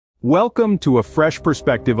Welcome to a fresh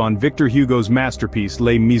perspective on Victor Hugo's masterpiece,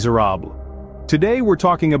 Les Misérables. Today we're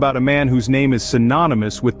talking about a man whose name is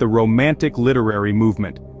synonymous with the Romantic literary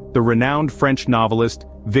movement, the renowned French novelist,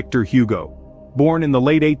 Victor Hugo. Born in the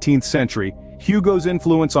late 18th century, Hugo's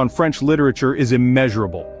influence on French literature is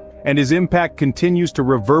immeasurable, and his impact continues to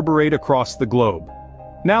reverberate across the globe.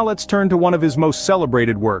 Now let's turn to one of his most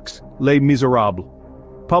celebrated works, Les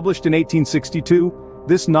Misérables. Published in 1862,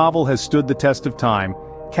 this novel has stood the test of time,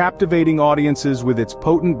 captivating audiences with its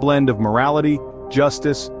potent blend of morality,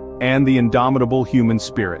 justice, and the indomitable human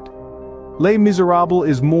spirit. Les Misérables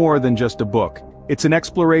is more than just a book. It's an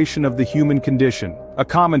exploration of the human condition, a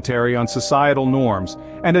commentary on societal norms,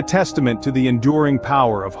 and a testament to the enduring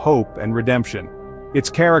power of hope and redemption. Its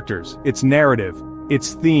characters, its narrative,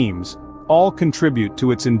 its themes, all contribute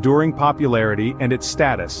to its enduring popularity and its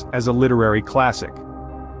status as a literary classic.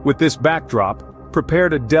 With this backdrop, prepare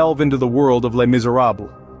to delve into the world of Les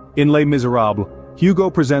Misérables. In Les Misérables, Hugo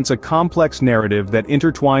presents a complex narrative that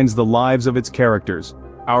intertwines the lives of its characters.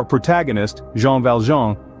 Our protagonist, Jean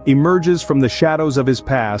Valjean, emerges from the shadows of his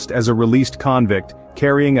past as a released convict,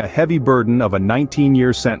 carrying a heavy burden of a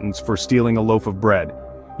 19-year sentence for stealing a loaf of bread.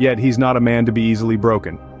 Yet he's not a man to be easily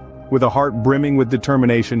broken. With a heart brimming with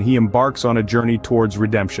determination, he embarks on a journey towards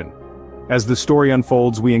redemption. As the story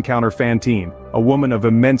unfolds, we encounter Fantine, a woman of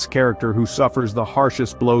immense character who suffers the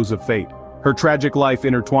harshest blows of fate. Her tragic life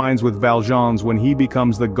intertwines with Valjean's when he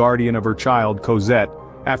becomes the guardian of her child, Cosette,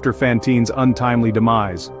 after Fantine's untimely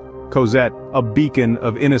demise. Cosette, a beacon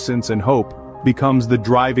of innocence and hope, becomes the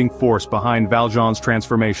driving force behind Valjean's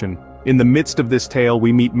transformation. In the midst of this tale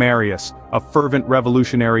we meet Marius, a fervent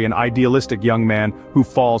revolutionary and idealistic young man who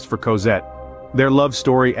falls for Cosette. Their love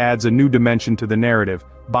story adds a new dimension to the narrative,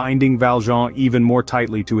 binding Valjean even more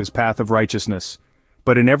tightly to his path of righteousness.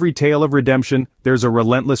 But in every tale of redemption, there's a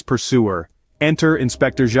relentless pursuer. Enter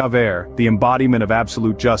Inspector Javert, the embodiment of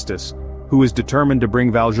absolute justice, who is determined to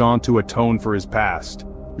bring Valjean to atone for his past.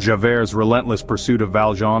 Javert's relentless pursuit of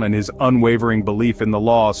Valjean and his unwavering belief in the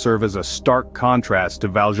law serve as a stark contrast to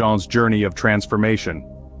Valjean's journey of transformation.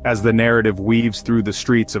 As the narrative weaves through the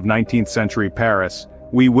streets of 19th-century Paris,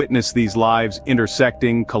 we witness these lives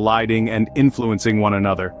intersecting, colliding, and influencing one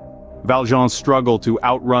another. Valjean's struggle to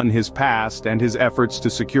outrun his past and his efforts to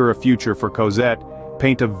secure a future for Cosette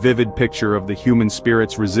paint a vivid picture of the human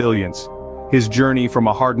spirit's resilience. His journey from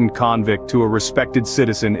a hardened convict to a respected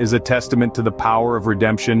citizen is a testament to the power of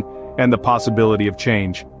redemption and the possibility of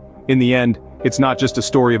change. In the end, it's not just a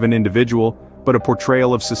story of an individual, but a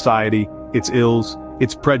portrayal of society, its ills,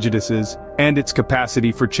 its prejudices, and its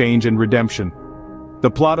capacity for change and redemption. The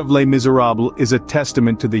plot of Les Misérables is a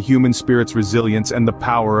testament to the human spirit's resilience and the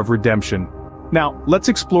power of redemption. Now, let's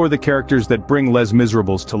explore the characters that bring Les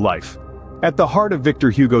Misérables to life. At the heart of Victor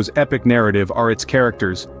Hugo's epic narrative are its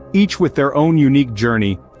characters, each with their own unique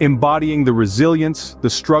journey, embodying the resilience, the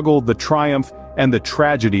struggle, the triumph, and the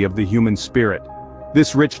tragedy of the human spirit.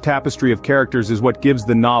 This rich tapestry of characters is what gives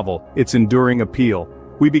the novel its enduring appeal.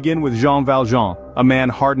 We begin with Jean Valjean, a man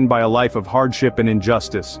hardened by a life of hardship and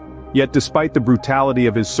injustice. Yet despite the brutality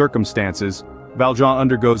of his circumstances, Valjean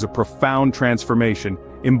undergoes a profound transformation,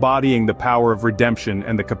 embodying the power of redemption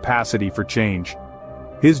and the capacity for change.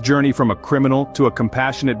 His journey from a criminal to a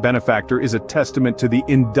compassionate benefactor is a testament to the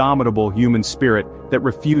indomitable human spirit that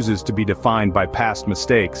refuses to be defined by past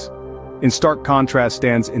mistakes. In stark contrast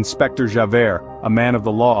stands Inspector Javert, a man of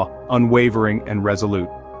the law, unwavering and resolute.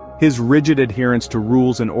 His rigid adherence to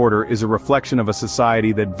rules and order is a reflection of a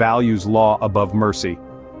society that values law above mercy.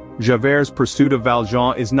 Javert's pursuit of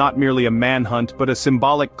Valjean is not merely a manhunt but a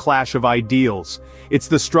symbolic clash of ideals. It's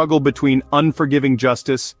the struggle between unforgiving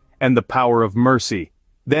justice and the power of mercy.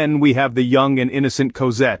 Then we have the young and innocent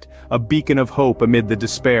Cosette, a beacon of hope amid the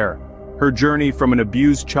despair. Her journey from an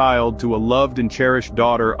abused child to a loved and cherished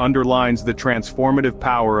daughter underlines the transformative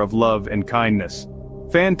power of love and kindness.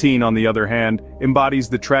 Fantine, on the other hand, embodies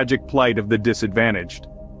the tragic plight of the disadvantaged.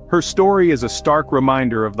 Her story is a stark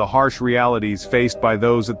reminder of the harsh realities faced by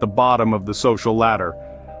those at the bottom of the social ladder,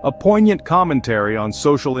 a poignant commentary on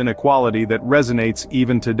social inequality that resonates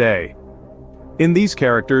even today. In these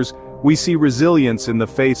characters, we see resilience in the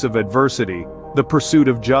face of adversity, the pursuit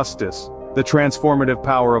of justice, the transformative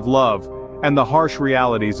power of love, and the harsh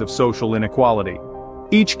realities of social inequality.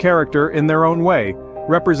 Each character, in their own way,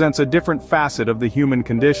 represents a different facet of the human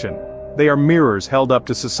condition. They are mirrors held up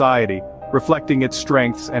to society, reflecting its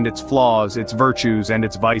strengths and its flaws, its virtues and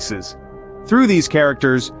its vices. Through these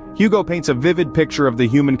characters, Hugo paints a vivid picture of the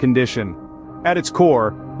human condition. At its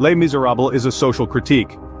core, Les Misérables is a social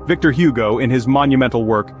critique. Victor Hugo, in his monumental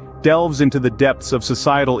work, delves into the depths of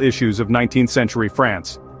societal issues of 19th-century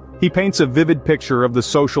France. He paints a vivid picture of the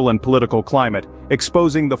social and political climate,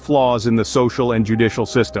 exposing the flaws in the social and judicial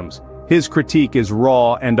systems. His critique is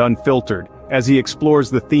raw and unfiltered, as he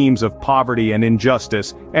explores the themes of poverty and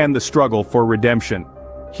injustice and the struggle for redemption.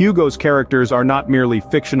 Hugo's characters are not merely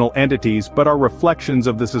fictional entities but are reflections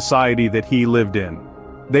of the society that he lived in.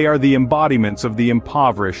 They are the embodiments of the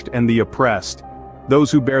impoverished and the oppressed,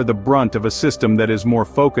 those who bear the brunt of a system that is more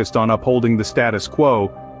focused on upholding the status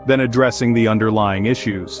quo than addressing the underlying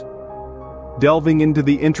issues. Delving into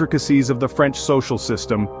the intricacies of the French social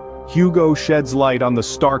system, Hugo sheds light on the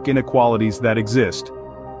stark inequalities that exist.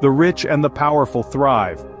 The rich and the powerful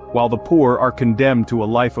thrive, while the poor are condemned to a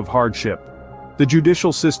life of hardship. The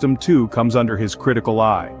judicial system too comes under his critical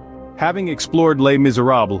eye. Having explored Les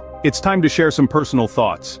Misérables, it's time to share some personal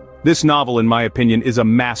thoughts. This novel, in my opinion, is a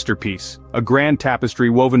masterpiece, a grand tapestry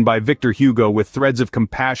woven by Victor Hugo with threads of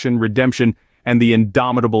compassion, redemption, and the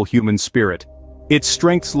indomitable human spirit. Its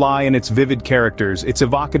strengths lie in its vivid characters, its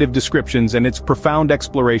evocative descriptions, and its profound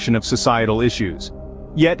exploration of societal issues.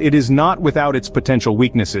 Yet it is not without its potential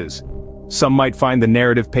weaknesses. Some might find the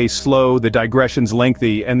narrative pace slow, the digressions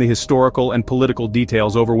lengthy, and the historical and political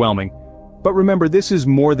details overwhelming. But remember, this is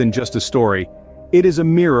more than just a story. It is a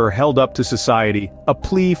mirror held up to society, a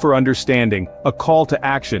plea for understanding, a call to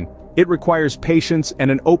action. It requires patience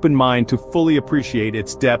and an open mind to fully appreciate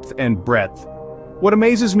its depth and breadth. What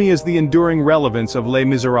amazes me is the enduring relevance of Les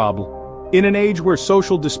Misérables. In an age where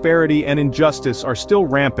social disparity and injustice are still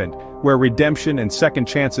rampant, where redemption and second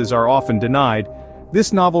chances are often denied,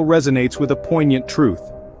 this novel resonates with a poignant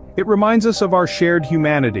truth. It reminds us of our shared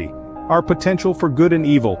humanity, our potential for good and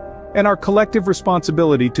evil, and our collective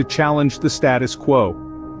responsibility to challenge the status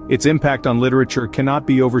quo. Its impact on literature cannot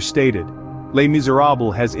be overstated. Les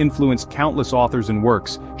Misérables has influenced countless authors and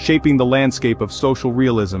works, shaping the landscape of social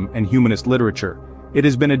realism and humanist literature. It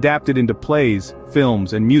has been adapted into plays,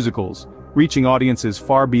 films, and musicals, reaching audiences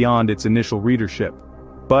far beyond its initial readership.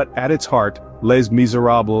 But at its heart, Les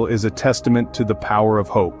Misérables is a testament to the power of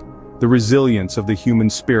hope, the resilience of the human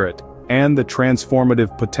spirit, and the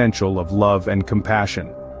transformative potential of love and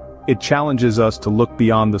compassion. It challenges us to look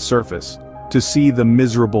beyond the surface, to see the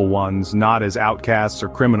miserable ones not as outcasts or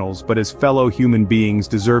criminals but as fellow human beings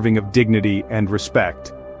deserving of dignity and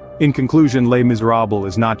respect. In conclusion, Les Misérables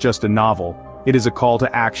is not just a novel, it is a call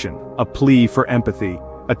to action, a plea for empathy,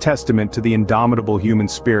 a testament to the indomitable human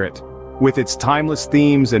spirit. With its timeless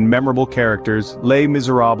themes and memorable characters, Les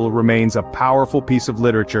Misérables remains a powerful piece of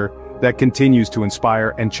literature that continues to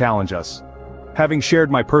inspire and challenge us. Having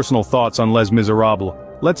shared my personal thoughts on Les Misérables,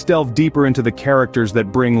 let's delve deeper into the characters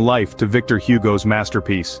that bring life to Victor Hugo's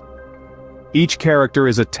masterpiece. Each character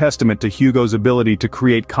is a testament to Hugo's ability to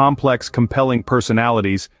create complex, compelling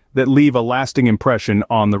personalities that leave a lasting impression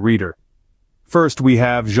on the reader. First, we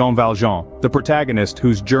have Jean Valjean, the protagonist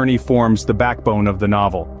whose journey forms the backbone of the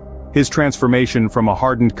novel. His transformation from a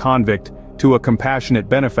hardened convict to a compassionate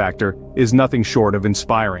benefactor is nothing short of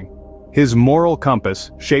inspiring. His moral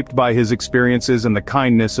compass, shaped by his experiences and the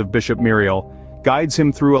kindness of Bishop Myriel, guides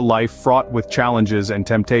him through a life fraught with challenges and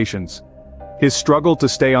temptations. His struggle to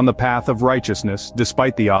stay on the path of righteousness,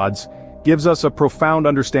 despite the odds, gives us a profound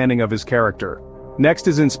understanding of his character. Next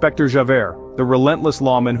is Inspector Javert, the relentless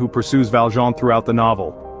lawman who pursues Valjean throughout the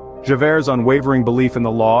novel. Javert's unwavering belief in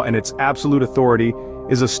the law and its absolute authority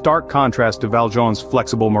is a stark contrast to Valjean's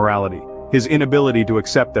flexible morality. His inability to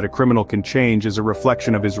accept that a criminal can change is a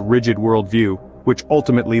reflection of his rigid worldview, which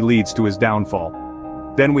ultimately leads to his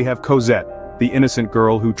downfall. Then we have Cosette, the innocent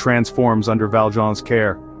girl who transforms under Valjean's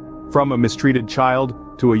care. From a mistreated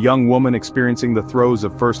child to a young woman experiencing the throes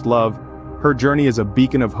of first love, her journey is a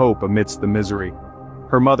beacon of hope amidst the misery.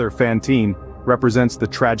 Her mother, Fantine, represents the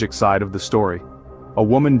tragic side of the story. A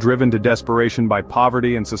woman driven to desperation by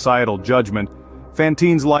poverty and societal judgment,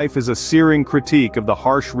 Fantine's life is a searing critique of the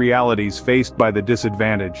harsh realities faced by the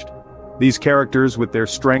disadvantaged. These characters, with their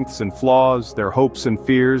strengths and flaws, their hopes and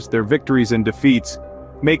fears, their victories and defeats,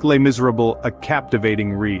 make Les Misérables a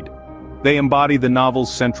captivating read. They embody the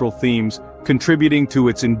novel's central themes, contributing to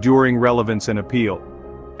its enduring relevance and appeal.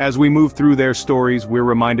 As we move through their stories, we're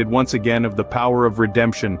reminded once again of the power of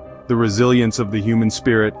redemption, the resilience of the human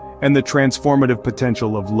spirit, and the transformative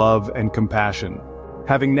potential of love and compassion.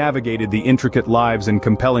 Having navigated the intricate lives and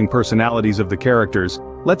compelling personalities of the characters,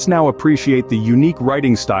 let's now appreciate the unique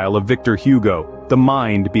writing style of Victor Hugo, the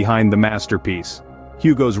mind behind the masterpiece.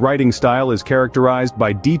 Hugo's writing style is characterized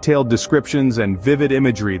by detailed descriptions and vivid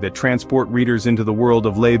imagery that transport readers into the world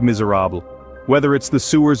of Les Misérables. Whether it's the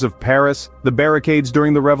sewers of Paris, the barricades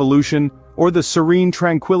during the Revolution, or the serene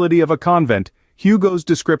tranquility of a convent, Hugo's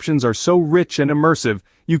descriptions are so rich and immersive,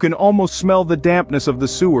 you can almost smell the dampness of the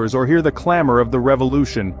sewers or hear the clamor of the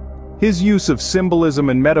revolution. His use of symbolism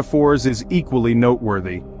and metaphors is equally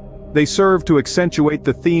noteworthy. They serve to accentuate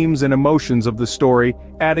the themes and emotions of the story,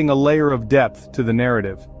 adding a layer of depth to the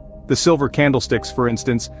narrative. The silver candlesticks, for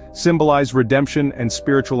instance, symbolize redemption and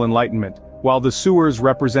spiritual enlightenment, while the sewers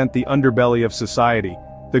represent the underbelly of society,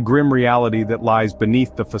 the grim reality that lies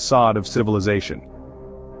beneath the facade of civilization.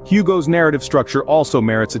 Hugo's narrative structure also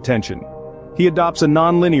merits attention. He adopts a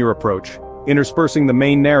non-linear approach, interspersing the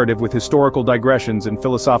main narrative with historical digressions and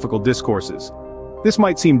philosophical discourses. This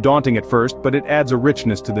might seem daunting at first, but it adds a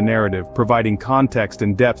richness to the narrative, providing context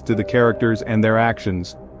and depth to the characters and their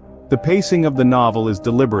actions. The pacing of the novel is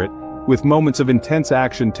deliberate, with moments of intense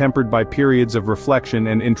action tempered by periods of reflection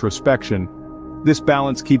and introspection. This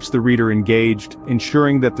balance keeps the reader engaged,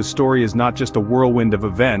 ensuring that the story is not just a whirlwind of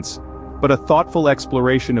events, but a thoughtful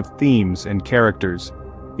exploration of themes and characters.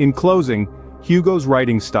 In closing, Hugo's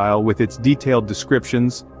writing style, with its detailed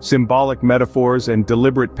descriptions, symbolic metaphors, and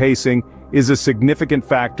deliberate pacing, is a significant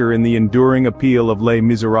factor in the enduring appeal of Les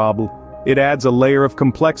Misérables. It adds a layer of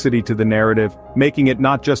complexity to the narrative, making it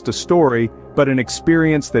not just a story, but an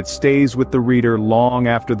experience that stays with the reader long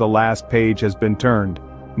after the last page has been turned.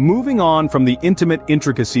 Moving on from the intimate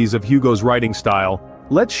intricacies of Hugo's writing style,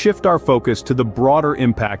 let's shift our focus to the broader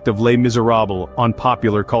impact of Les Misérables on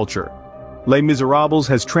popular culture. Les Misérables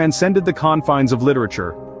has transcended the confines of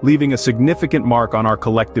literature, leaving a significant mark on our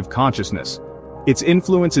collective consciousness. Its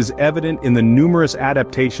influence is evident in the numerous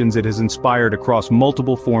adaptations it has inspired across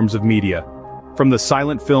multiple forms of media. From the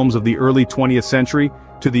silent films of the early 20th century,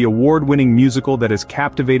 to the award-winning musical that has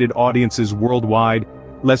captivated audiences worldwide,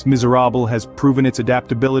 Les Misérables has proven its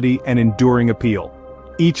adaptability and enduring appeal.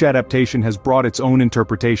 Each adaptation has brought its own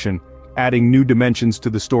interpretation, adding new dimensions to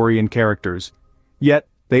the story and characters. Yet,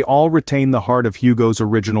 they all retain the heart of Hugo's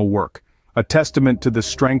original work, a testament to the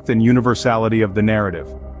strength and universality of the narrative.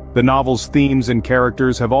 The novel's themes and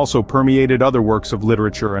characters have also permeated other works of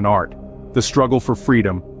literature and art. The struggle for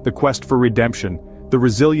freedom, the quest for redemption, the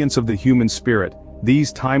resilience of the human spirit,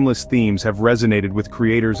 these timeless themes have resonated with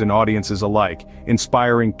creators and audiences alike,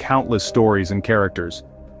 inspiring countless stories and characters.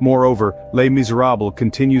 Moreover, Les Misérables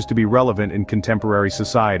continues to be relevant in contemporary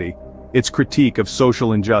society. Its critique of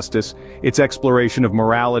social injustice, its exploration of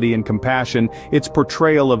morality and compassion, its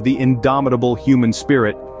portrayal of the indomitable human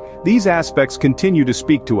spirit, these aspects continue to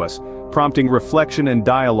speak to us, prompting reflection and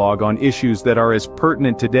dialogue on issues that are as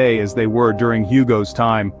pertinent today as they were during Hugo's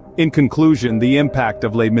time. In conclusion, the impact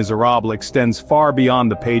of Les Misérables extends far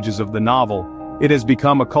beyond the pages of the novel. It has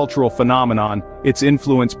become a cultural phenomenon, its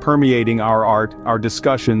influence permeating our art, our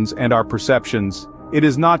discussions, and our perceptions. It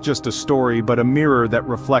is not just a story but a mirror that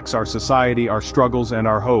reflects our society, our struggles, and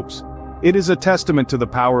our hopes. It is a testament to the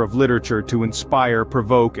power of literature to inspire,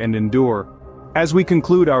 provoke, and endure. As we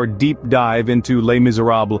conclude our deep dive into Les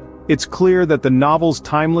Misérables, it's clear that the novel's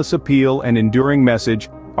timeless appeal and enduring message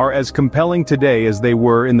are as compelling today as they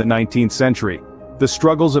were in the 19th century. The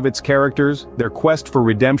struggles of its characters, their quest for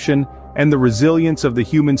redemption, and the resilience of the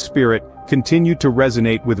human spirit continue to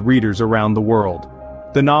resonate with readers around the world.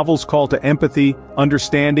 The novel's call to empathy,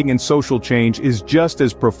 understanding, and social change is just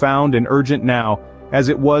as profound and urgent now as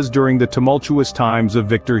it was during the tumultuous times of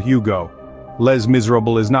Victor Hugo. Les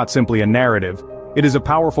Misérables is not simply a narrative, it is a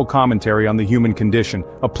powerful commentary on the human condition,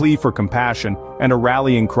 a plea for compassion, and a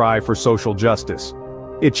rallying cry for social justice.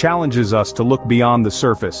 It challenges us to look beyond the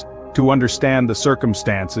surface, to understand the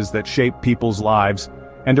circumstances that shape people's lives,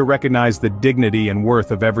 and to recognize the dignity and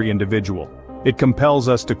worth of every individual. It compels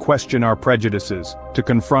us to question our prejudices, to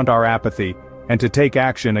confront our apathy, and to take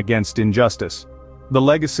action against injustice. The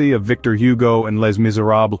legacy of Victor Hugo and Les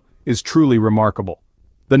Misérables is truly remarkable.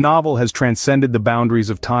 The novel has transcended the boundaries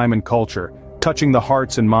of time and culture, touching the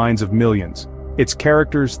hearts and minds of millions. Its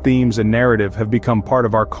characters, themes, and narrative have become part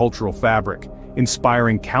of our cultural fabric,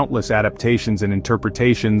 inspiring countless adaptations and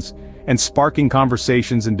interpretations, and sparking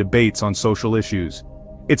conversations and debates on social issues.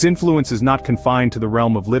 Its influence is not confined to the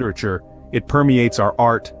realm of literature, it permeates our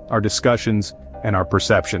art, our discussions, and our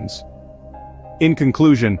perceptions. In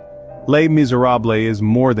conclusion, Les Misérables is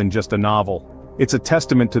more than just a novel. It's a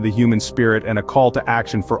testament to the human spirit and a call to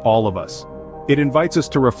action for all of us. It invites us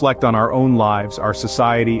to reflect on our own lives, our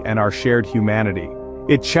society, and our shared humanity.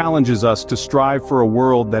 It challenges us to strive for a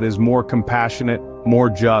world that is more compassionate, more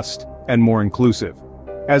just, and more inclusive.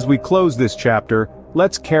 As we close this chapter,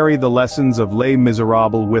 let's carry the lessons of Les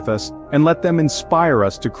Misérables with us and let them inspire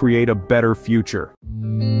us to create a better future.